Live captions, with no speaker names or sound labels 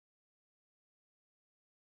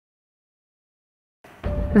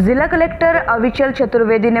जिला कलेक्टर अविचल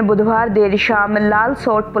चतुर्वेदी ने बुधवार देर शाम लाल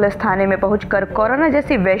सोट पुलिस थाने में पहुंचकर कोरोना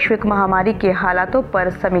जैसी वैश्विक महामारी के हालातों पर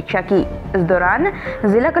समीक्षा की। इस दौरान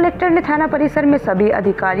जिला कलेक्टर ने थाना परिसर में सभी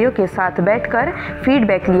अधिकारियों के साथ बैठकर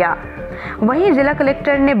फीडबैक लिया। वहीं जिला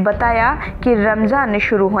कलेक्टर ने बताया कि रमजान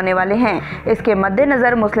शुरू होने वाले हैं। इसके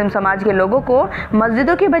मद्देनजर मुस्लिम समाज के लोगों को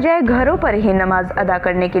मस्जिदों के बजाय घरों पर ही नमाज अदा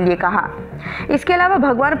करने के लिए कहा। इसके अलावा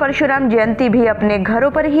भगवान परशुराम जयंती भी अपने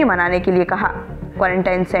घरों पर ही मनाने के लिए कहा।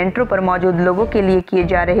 क्वारंटाइन सेंटरों पर मौजूद लोगों के लिए किए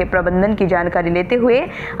जा रहे प्रबंधन की जानकारी लेते हुए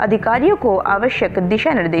अधिकारियों को आवश्यक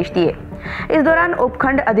दिशा निर्देश दिए। इस दौरान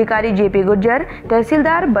उपखंड अधिकारी जेपी गुर्जर,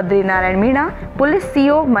 तहसीलदार Badri Narayan Meena, police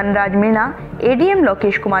CO Manraj Meena, ADM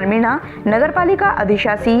Lokesh Kumar Meena, नगरपालिका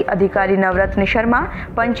अधिशासी अधिकारी नवरत्न शर्मा,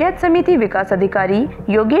 पंचायत समिति विकास अधिकारी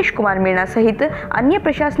योगेश कुमार मीणा सहित अन्य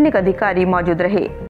प्रशासनिक अधिकारी मौजूद रहे।